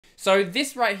So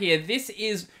this right here, this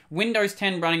is Windows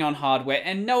 10 running on hardware,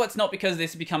 and no, it's not because this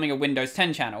is becoming a Windows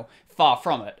 10 channel, far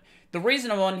from it. The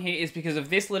reason I'm on here is because of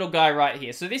this little guy right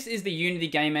here. So this is the Unity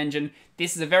game engine.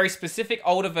 This is a very specific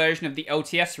older version of the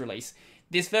LTS release.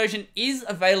 This version is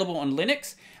available on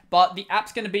Linux, but the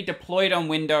app's going to be deployed on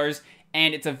Windows,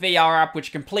 and it's a VR app, which is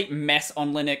a complete mess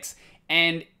on Linux.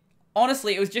 And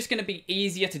honestly, it was just going to be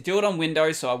easier to do it on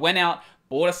Windows, so I went out,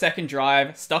 bought a second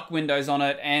drive, stuck Windows on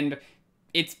it, and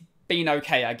it's been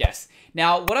okay, I guess.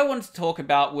 Now, what I wanted to talk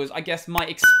about was, I guess, my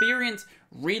experience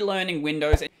relearning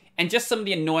Windows and just some of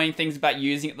the annoying things about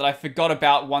using it that I forgot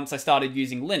about once I started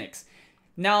using Linux.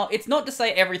 Now, it's not to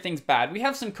say everything's bad. We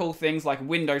have some cool things like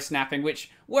window snapping,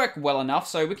 which work well enough.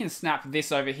 So we can snap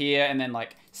this over here and then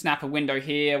like snap a window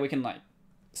here. We can like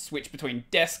switch between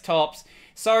desktops.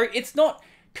 So it's not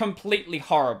completely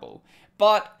horrible,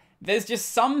 but there's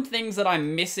just some things that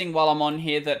I'm missing while I'm on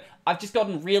here that I've just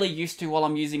gotten really used to while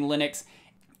I'm using Linux,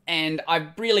 and I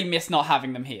really miss not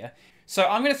having them here. So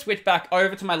I'm going to switch back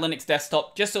over to my Linux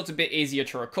desktop just so it's a bit easier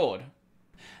to record.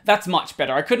 That's much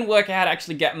better. I couldn't work out how to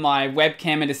actually get my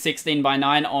webcam into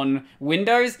 16:9 on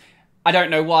Windows. I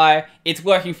don't know why. It's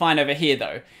working fine over here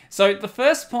though. So the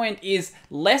first point is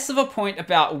less of a point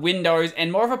about Windows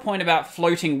and more of a point about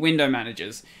floating window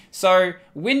managers. So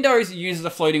Windows uses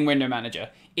a floating window manager.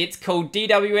 It's called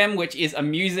DWM, which is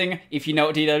amusing if you know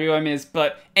what DWM is,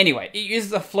 but anyway, it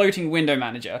uses a floating window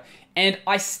manager. And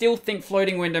I still think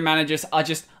floating window managers are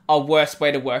just a worse way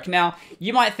to work. Now,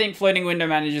 you might think floating window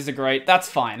managers are great, that's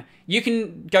fine. You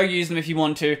can go use them if you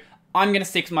want to. I'm going to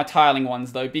stick to my tiling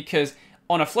ones though, because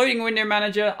on a floating window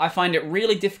manager, I find it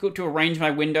really difficult to arrange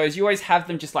my windows. You always have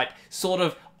them just like sort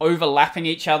of overlapping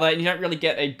each other and you don't really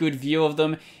get a good view of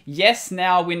them. Yes,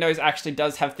 now Windows actually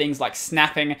does have things like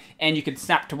snapping and you can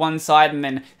snap to one side and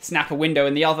then snap a window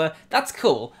in the other. That's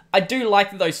cool. I do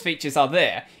like that those features are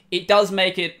there. It does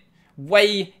make it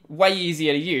way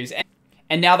easier to use.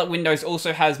 And now that Windows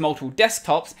also has multiple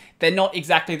desktops, they're not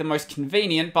exactly the most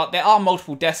convenient, but there are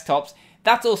multiple desktops.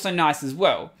 That's also nice as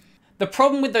well. The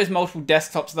problem with those multiple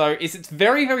desktops though is it's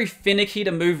very finicky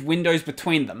to move windows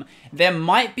between them. There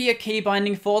might be a key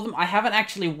binding for them. I haven't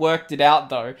actually worked it out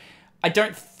though. I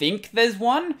don't think there's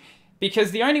one, because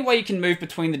the only way you can move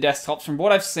between the desktops from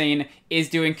what I've seen is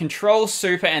doing Control,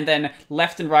 Super, and then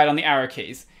left and right on the arrow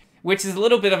keys, which is a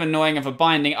little bit of annoying of a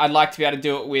binding. I'd like to be able to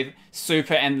do it with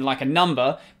Super and like a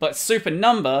number, but Super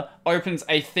number opens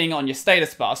a thing on your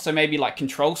status bar, so maybe like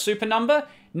Control Super number,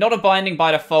 not a binding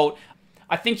by default.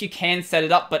 I think you can set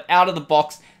it up, but out of the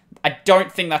box, I don't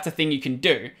think that's a thing you can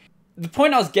do. The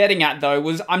point I was getting at though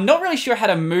was I'm not really sure how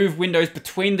to move windows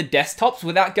between the desktops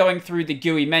without going through the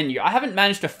GUI menu. I haven't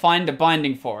managed to find a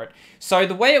binding for it. So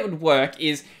the way it would work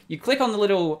is you click on the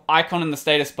little icon in the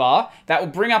status bar, that will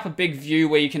bring up a big view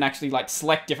where you can actually like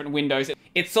select different windows.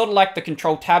 It's sort of like the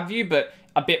Control Tab view, but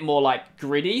a bit more like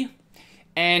gritty.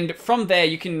 And from there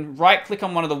you can right click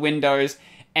on one of the windows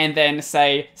and then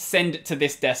say send it to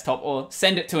this desktop or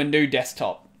send it to a new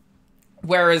desktop.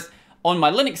 Whereas on my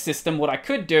Linux system, what I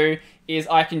could do is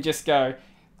I can just go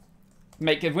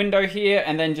make a window here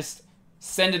and then just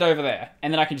send it over there,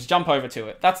 and then I can just jump over to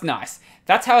it. That's nice.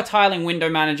 That's how a tiling window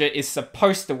manager is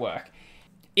supposed to work.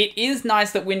 It is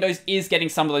nice that Windows is getting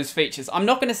some of those features. I'm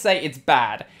not going to say it's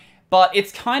bad, but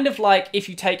it's kind of like if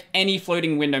you take any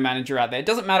floating window manager out there, it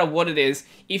doesn't matter what it is,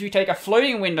 if you take a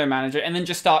floating window manager and then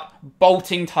just start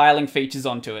bolting tiling features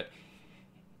onto it.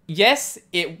 Yes,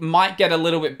 it might get a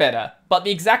little bit better, but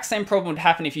the exact same problem would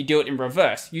happen if you do it in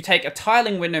reverse. You take a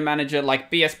tiling window manager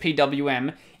like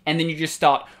BSPWM, and then you just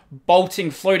start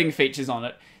bolting floating features on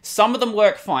it. Some of them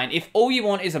work fine. If all you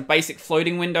want is a basic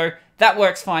floating window, that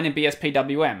works fine in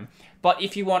BSPWM. But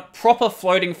if you want proper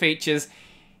floating features,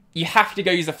 you have to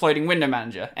go use a floating window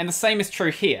manager. And the same is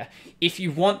true here. If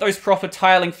you want those proper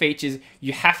tiling features,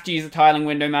 you have to use a tiling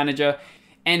window manager,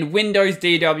 and Windows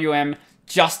DWM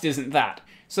just isn't that.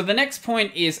 So the next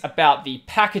point is about the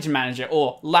package manager,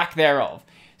 or lack thereof.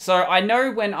 So I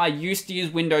know when I used to use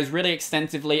Windows really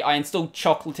extensively, I installed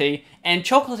Chocolatey, and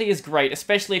Chocolatey is great,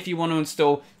 especially if you want to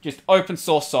install just open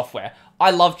source software.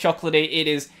 I love Chocolatey. It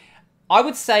is, I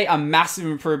would say, a massive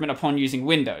improvement upon using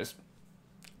Windows.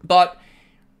 But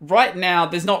right now,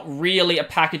 there's not really a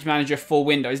package manager for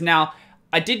Windows. Now,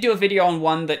 I did do a video on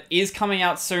one that is coming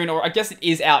out soon, or I guess it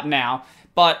is out now,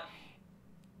 but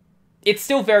it's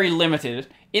still very limited.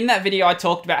 In that video, I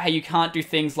talked about how you can't do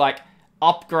things like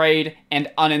upgrade and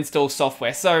uninstall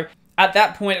software. So at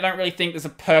that point, I don't really think there's a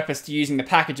purpose to using the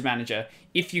package manager.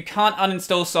 If you can't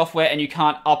uninstall software and you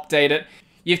can't update it,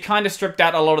 you've kind of stripped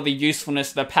out a lot of the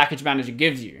usefulness the package manager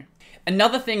gives you.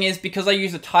 Another thing is, because I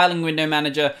use a tiling window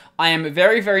manager, I am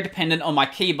very, very dependent on my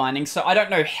key binding, so I don't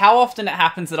know how often it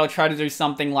happens that I'll try to do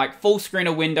something like full screen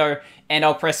a window and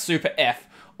I'll press Super F,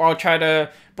 or I'll try to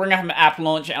bring up an app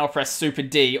launcher and I'll press Super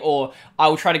D, or I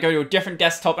will try to go to a different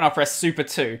desktop and I'll press Super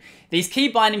 2. These key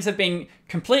bindings have been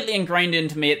completely ingrained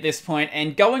into me at this point,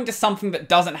 and going to something that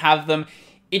doesn't have them,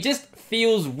 it just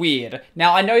feels weird.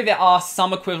 Now, I know there are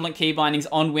some equivalent key bindings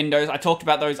on Windows. I talked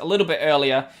about those a little bit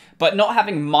earlier, but not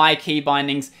having my key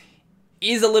bindings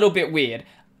is a little bit weird.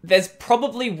 There's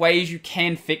probably ways you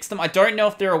can fix them. I don't know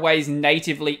if there are ways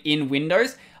natively in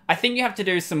Windows. I think you have to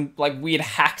do some like weird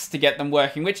hacks to get them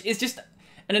working, which is just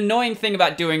an annoying thing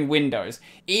about doing Windows.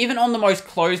 Even on the most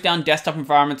closed down desktop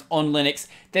environments on Linux,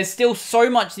 there's still so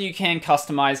much that you can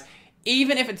customize,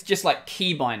 even if it's just like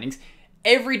key bindings.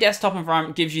 Every desktop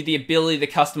environment gives you the ability to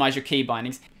customize your key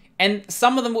bindings, and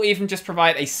some of them will even just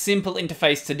provide a simple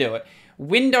interface to do it.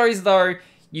 Windows, though,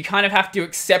 you kind of have to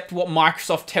accept what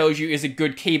Microsoft tells you is a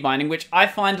good key binding, which I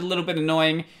find a little bit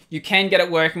annoying. You can get it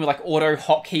working with like auto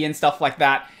hotkey and stuff like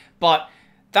that, but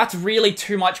that's really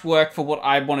too much work for what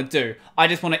I want to do. I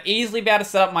just want to easily be able to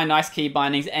set up my nice key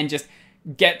bindings and just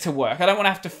get to work. I don't want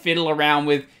to have to fiddle around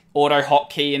with auto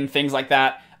hotkey and things like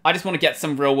that. I just want to get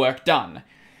some real work done.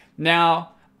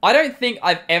 Now, I don't think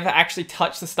I've ever actually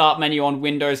touched the start menu on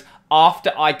Windows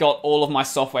after I got all of my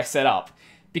software set up.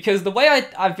 Because the way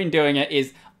I've been doing it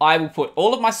is I will put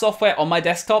all of my software on my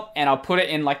desktop and I'll put it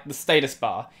in like the status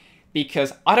bar.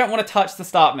 Because I don't want to touch the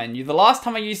start menu. The last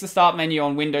time I used the start menu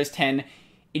on Windows 10,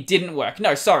 it didn't work.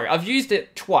 No, sorry, I've used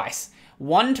it twice.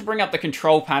 One to bring up the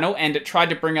control panel and it tried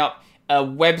to bring up a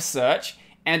web search.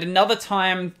 And another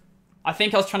time, I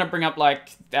think I was trying to bring up like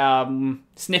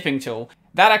snipping tool.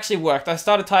 That actually worked. I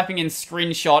started typing in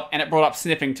screenshot and it brought up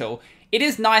snipping tool. It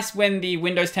is nice when the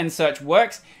Windows 10 search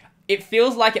works. It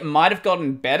feels like it might have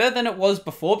gotten better than it was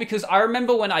before, because I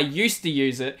remember when I used to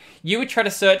use it, you would try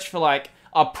to search for like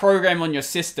a program on your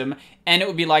system and it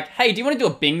would be like, hey, do you want to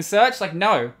do a Bing search? Like,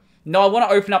 no, I want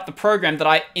to open up the program that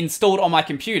I installed on my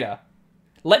computer.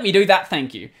 Let me do that,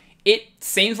 thank you. It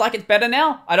seems like it's better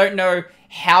now. I don't know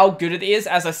how good it is.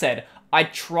 As I said, I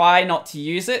try not to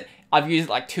use it. I've used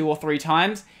it like 2 or 3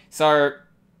 times. So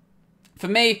for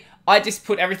me, I just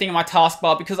put everything in my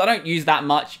taskbar because I don't use that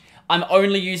much. I'm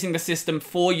only using the system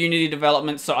for Unity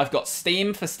development. So I've got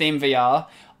Steam for Steam VR.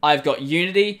 I've got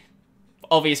Unity,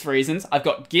 obvious reasons. I've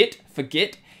got Git for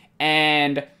Git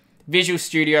and Visual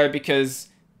Studio because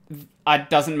it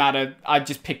doesn't matter. I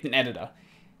just picked an editor.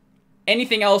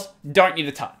 Anything else, don't need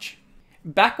to touch.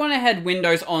 Back when I had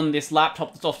Windows on this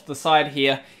laptop that's off to the side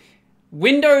here,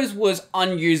 Windows was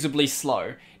unusably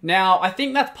slow. Now, I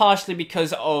think that's partially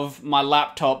because of my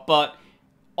laptop, but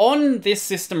on this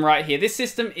system right here, this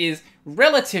system is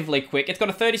relatively quick. It's got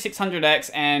a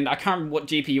 3600X, and I can't remember what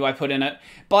GPU I put in it,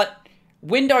 but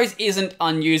Windows isn't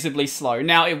unusably slow.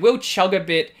 Now, it will chug a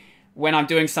bit when I'm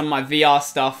doing some of my VR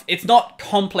stuff. It's not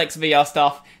complex VR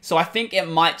stuff, so I think it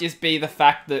might just be the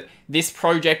fact that this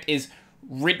project is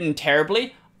written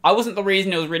terribly. I wasn't the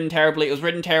reason it was written terribly. It was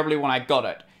written terribly when I got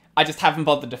it. I just haven't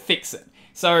bothered to fix it.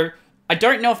 So I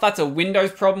don't know if that's a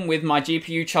Windows problem with my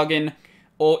GPU chugging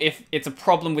or if it's a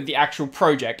problem with the actual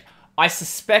project. I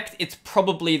suspect it's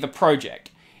probably the project.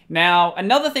 Now,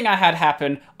 another thing I had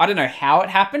happen, I don't know how it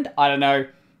happened, I don't know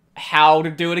how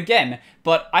to do it again,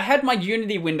 but I had my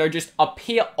Unity window just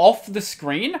appear off the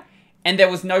screen and there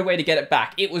was no way to get it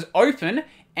back. It was open,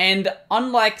 and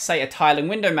unlike, say, a tiling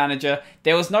window manager,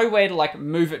 there was no way to, like,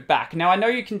 move it back. Now, I know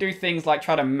you can do things like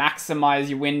try to maximize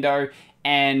your window,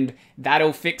 and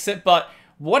that'll fix it, but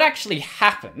what actually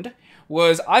happened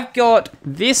was I've got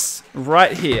this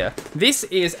right here. This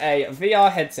is a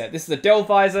VR headset. This is a Dell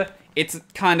visor. It's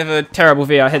kind of a terrible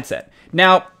VR headset.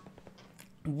 Now,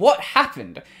 what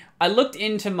happened? I looked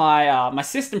into my my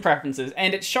system preferences,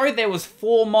 and it showed there was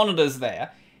 4 monitors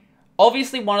there.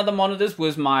 Obviously, one of the monitors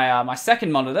was my my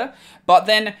second monitor, but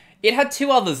then it had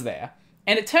 2 others there.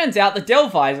 And it turns out the Dell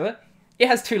visor, it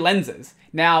has 2 lenses.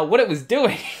 Now, what it was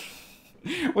doing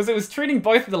was it was treating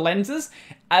both of the lenses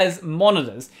as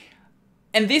monitors.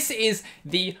 And this is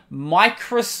the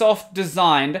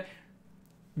Microsoft-designed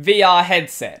VR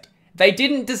headset. They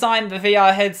didn't design the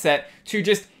VR headset to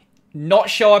just not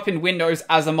show up in Windows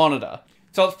as a monitor.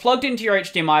 So it's plugged into your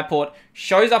HDMI port,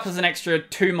 shows up as an extra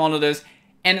 2 monitors,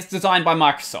 and it's designed by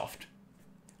Microsoft.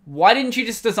 Why didn't you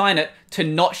just design it to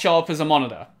not show up as a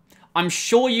monitor? I'm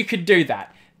sure you could do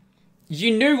that.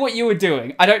 You knew what you were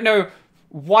doing. I don't know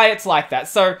why it's like that.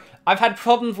 So I've had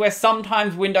problems where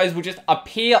sometimes Windows will just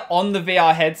appear on the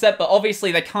VR headset, but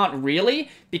obviously they can't really,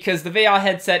 because the VR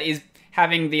headset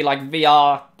having the like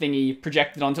VR thingy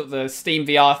projected onto the Steam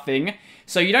VR thing,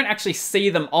 so you don't actually see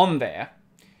them on there,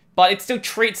 but it still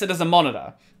treats it as a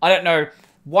monitor. I don't know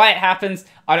why it happens.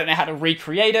 I don't know how to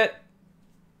recreate it.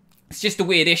 It's just a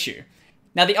weird issue.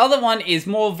 Now the other one is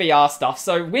more VR stuff.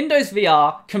 So Windows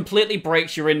VR completely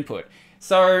breaks your input.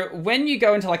 So when you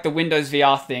go into like the Windows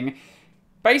VR thing,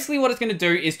 basically what it's going to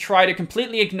do is try to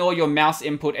completely ignore your mouse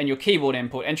input and your keyboard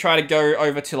input and try to go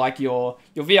over to like your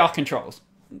VR controls,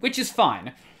 which is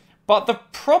fine. But the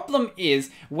problem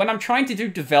is when I'm trying to do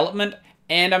development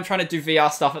and I'm trying to do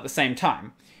VR stuff at the same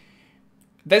time,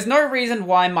 there's no reason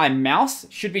why my mouse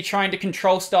should be trying to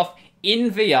control stuff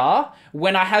in VR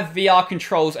when I have VR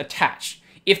controls attached.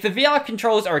 If the VR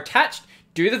controls are attached,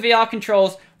 do the VR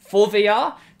controls for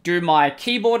VR, do my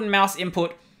keyboard and mouse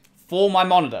input for my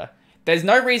monitor. There's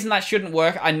no reason that shouldn't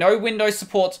work. I know Windows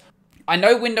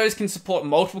can support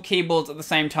multiple keyboards at the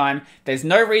same time. There's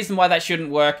no reason why that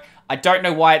shouldn't work. I don't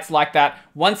know why it's like that.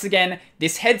 Once again,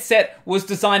 this headset was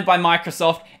designed by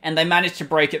Microsoft and they managed to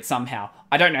break it somehow.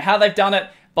 I don't know how they've done it,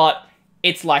 but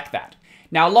it's like that.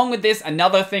 Now, along with this,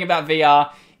 another thing about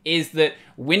VR is that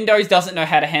Windows doesn't know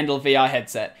how to handle a VR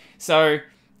headset. So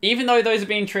even though those are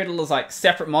being treated as like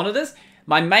separate monitors,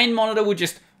 my main monitor will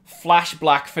just flash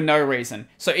black for no reason.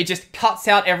 So it just cuts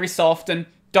out every so often.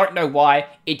 Don't know why.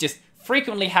 It just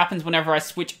frequently happens whenever I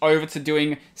switch over to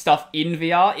doing stuff in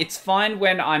VR. It's fine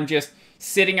when I'm just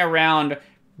sitting around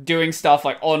doing stuff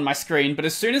like on my screen, but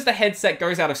as soon as the headset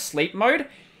goes out of sleep mode,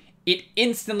 it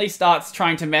instantly starts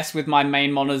trying to mess with my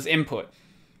main monitor's input.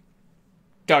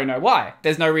 Don't know why.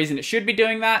 There's no reason it should be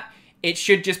doing that. It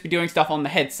should just be doing stuff on the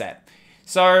headset.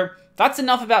 So that's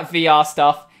enough about VR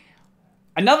stuff.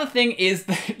 Another thing is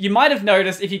that you might have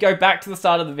noticed if you go back to the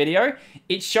start of the video,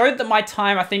 it showed that my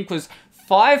time I think was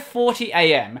 5:40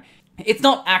 a.m. It's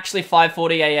not actually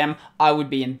 5:40 a.m. I would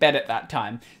be in bed at that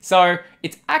time. So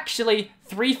it's actually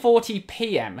 3:40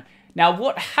 p.m. Now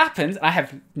what happens, and I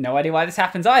have no idea why this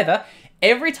happens either,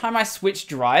 every time I switch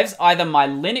drives, either my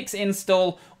Linux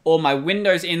install or my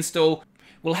Windows install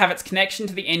will have its connection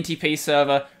to the NTP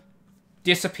server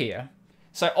disappear.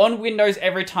 So on Windows,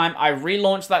 every time I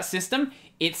relaunch that system,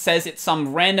 it says it's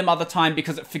some random other time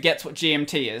because it forgets what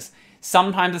GMT is.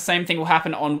 Sometimes the same thing will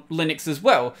happen on Linux as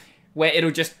well, where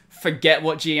it'll just forget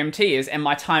what GMT is and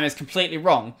my time is completely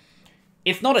wrong.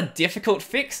 It's not a difficult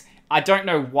fix. I don't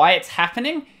know why it's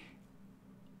happening.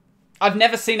 I've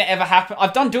never seen it ever happen.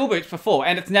 I've done dual boots before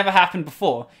and it's never happened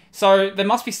before. So there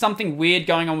must be something weird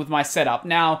going on with my setup.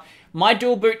 Now, my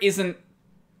dual boot isn't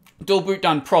dual boot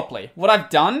done properly. What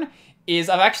I've done is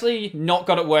I've actually not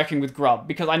got it working with Grub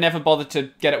because I never bothered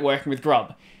to get it working with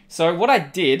Grub. So what I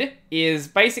did is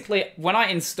basically when I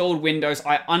installed Windows,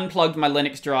 I unplugged my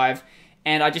Linux drive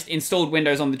and I just installed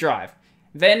Windows on the drive.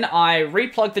 Then I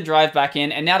replugged the drive back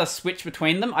in, and now to switch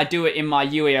between them, I do it in my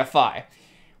UEFI,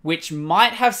 which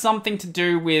might have something to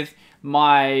do with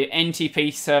my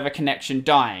NTP server connection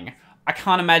dying. I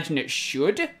can't imagine it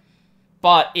should,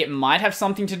 but it might have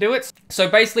something to do with it. So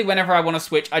basically whenever I want to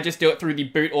switch, I just do it through the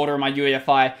boot order of my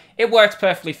UEFI. It works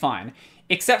perfectly fine,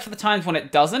 except for the times when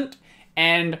it doesn't,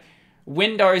 and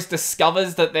Windows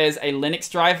discovers that there's a Linux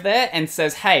drive there and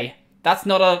says, hey, that's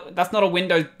not a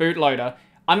Windows bootloader.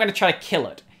 I'm going to try to kill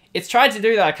it. It's tried to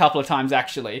do that a couple of times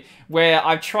actually, where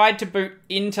I've tried to boot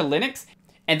into Linux,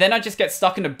 and then I just get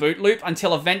stuck in a boot loop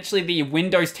until eventually the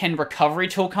Windows 10 recovery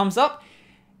tool comes up.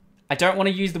 I don't want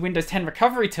to use the Windows 10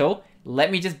 recovery tool.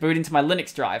 Let me just boot into my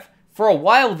Linux drive. For a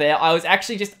while there, I was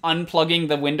actually just unplugging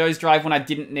the Windows drive when I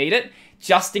didn't need it,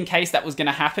 just in case that was going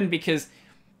to happen, because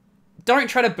don't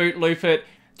try to boot loop it.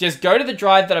 Just go to the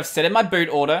drive that I've set in my boot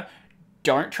order.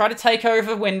 Don't try to take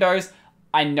over Windows.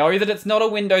 I know that it's not a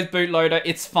Windows bootloader.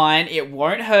 It's fine. It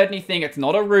won't hurt anything. It's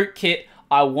not a rootkit.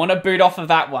 I want to boot off of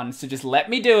that one, so just let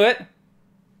me do it.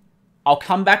 I'll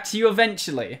come back to you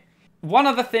eventually. One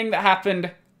other thing that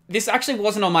happened, this actually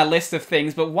wasn't on my list of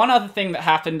things, but one other thing that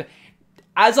happened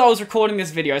as I was recording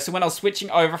this video, so when I was switching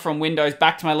over from Windows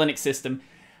back to my Linux system,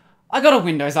 I got a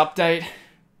Windows update.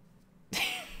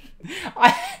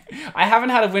 I haven't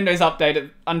had a Windows update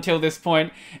until this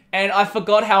point, and I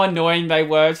forgot how annoying they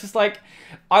were. It's just like,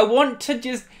 I want to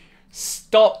just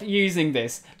stop using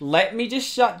this. Let me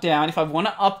just shut down. If I want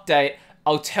to update,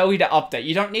 I'll tell you to update.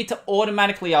 You don't need to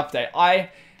automatically update.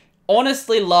 I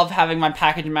honestly love having my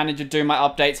package manager do my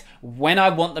updates when I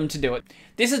want them to do it.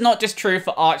 This is not just true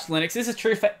for Arch Linux. This is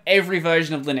true for every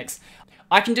version of Linux.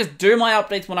 I can just do my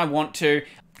updates when I want to.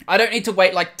 I don't need to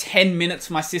wait like 10 minutes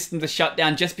for my system to shut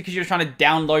down just because you're trying to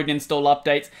download and install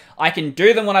updates. I can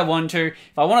do them when I want to.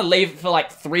 If I want to leave it for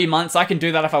like 3 months, I can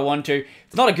do that if I want to.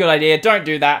 It's not a good idea, don't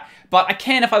do that. But I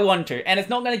can if I want to, and it's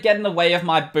not going to get in the way of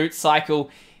my boot cycle.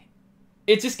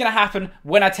 It's just going to happen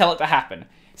when I tell it to happen.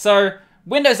 So,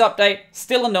 Windows Update,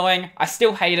 still annoying. I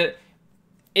still hate it.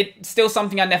 It's still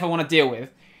something I never want to deal with.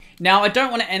 Now, I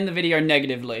don't want to end the video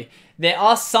negatively. There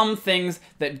are some things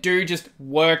that do just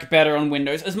work better on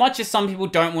Windows. As much as some people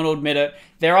don't want to admit it,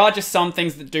 there are just some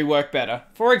things that do work better.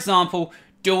 For example,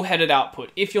 dual-headed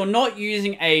output. If you're not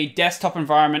using a desktop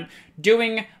environment,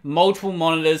 doing multiple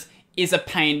monitors is a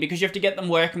pain because you have to get them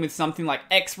working with something like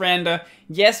Xrender.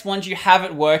 Yes, once you have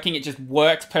it working, it just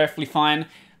works perfectly fine.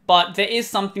 But there is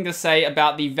something to say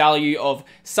about the value of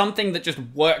something that just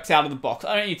works out of the box.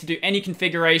 I don't need to do any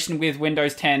configuration with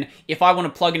Windows 10. If I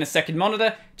want to plug in a second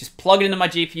monitor, just plug it into my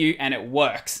GPU and it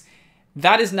works.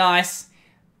 That is nice.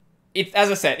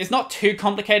 As I said, it's not too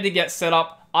complicated to get set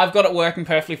up. I've got it working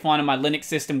perfectly fine on my Linux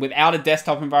system without a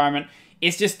desktop environment.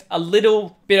 It's just a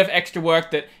little bit of extra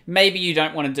work that maybe you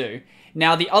don't want to do.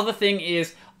 Now, the other thing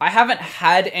is, I haven't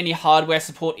had any hardware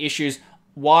support issues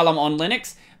while I'm on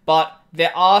Linux, but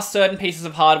there are certain pieces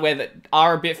of hardware that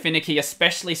are a bit finicky,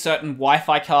 especially certain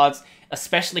Wi-Fi cards,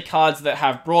 especially cards that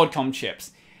have Broadcom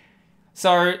chips.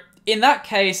 So, in that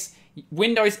case,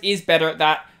 Windows is better at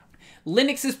that.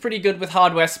 Linux is pretty good with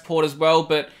hardware support as well,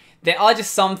 but there are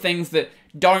just some things that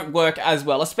don't work as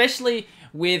well, especially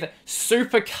with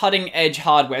super cutting-edge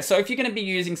hardware. So if you're going to be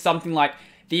using something like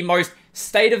the most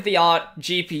state-of-the-art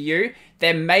GPU,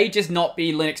 there may just not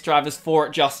be Linux drivers for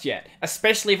it just yet,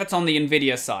 especially if it's on the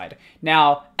Nvidia side.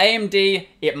 Now, AMD,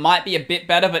 it might be a bit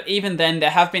better, but even then, there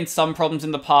have been some problems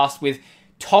in the past with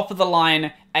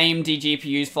top-of-the-line AMD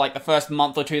GPUs for like the first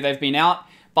month or two they've been out,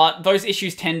 but those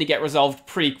issues tend to get resolved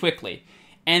pretty quickly.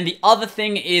 And the other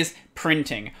thing is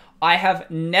printing. I have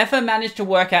never managed to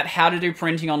work out how to do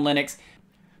printing on Linux,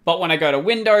 but when I go to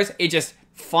Windows, it just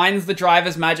finds the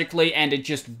drivers magically and it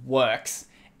just works.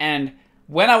 And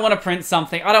when I want to print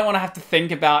something, I don't want to have to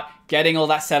think about getting all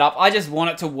that set up. I just want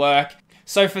it to work.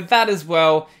 So for that as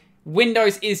well,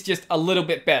 Windows is just a little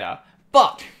bit better.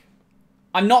 But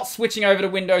I'm not switching over to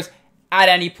Windows at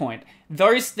any point.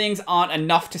 Those things aren't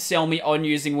enough to sell me on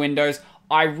using Windows.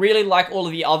 I really like all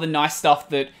of the other nice stuff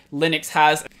that Linux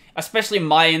has, especially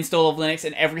my install of Linux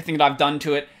and everything that I've done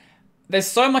to it. There's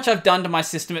so much I've done to my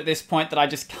system at this point that I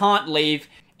just can't leave,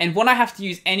 and when I have to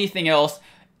use anything else,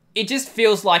 it just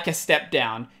feels like a step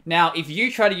down. Now, if you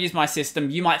try to use my system,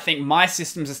 you might think my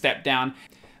system's a step down,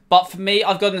 but for me,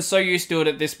 I've gotten so used to it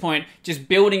at this point, just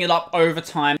building it up over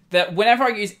time, that whenever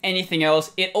I use anything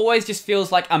else, it always just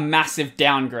feels like a massive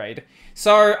downgrade.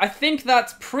 So I think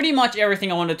that's pretty much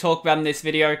everything I wanted to talk about in this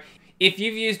video. If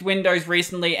you've used Windows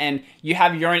recently and you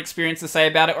have your own experience to say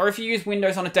about it, or if you use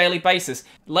Windows on a daily basis,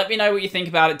 let me know what you think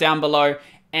about it down below,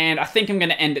 and I think I'm going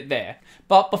to end it there.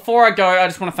 But before I go, I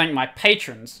just want to thank my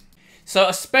patrons. So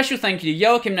a special thank you to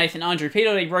Joachim, Nathan, Andrew,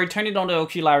 Peter, Lee, Road, Tony, Don,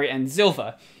 LQ, Larry, and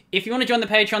Zilva. If you want to join the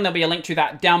Patreon, there'll be a link to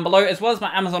that down below, as well as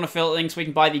my Amazon affiliate links where you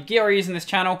can buy the gear I use in this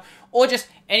channel, or just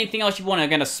anything else you want. I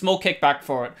get a small kickback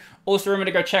for it. Also, remember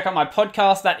to go check out my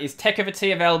podcast, that is Tech Over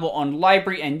Tea, available on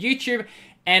Library and YouTube,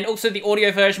 and also the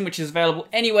audio version, which is available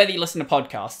anywhere that you listen to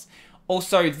podcasts.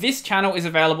 Also, this channel is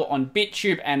available on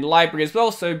BitTube and Library as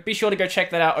well, so be sure to go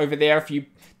check that out over there if you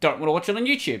don't want to watch it on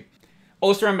YouTube.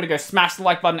 Also, remember to go smash the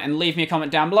like button and leave me a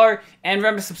comment down below, and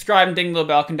remember to subscribe and ding the little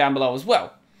bell icon down below as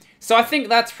well. So I think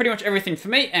that's pretty much everything for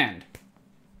me, and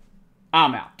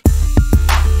I'm out.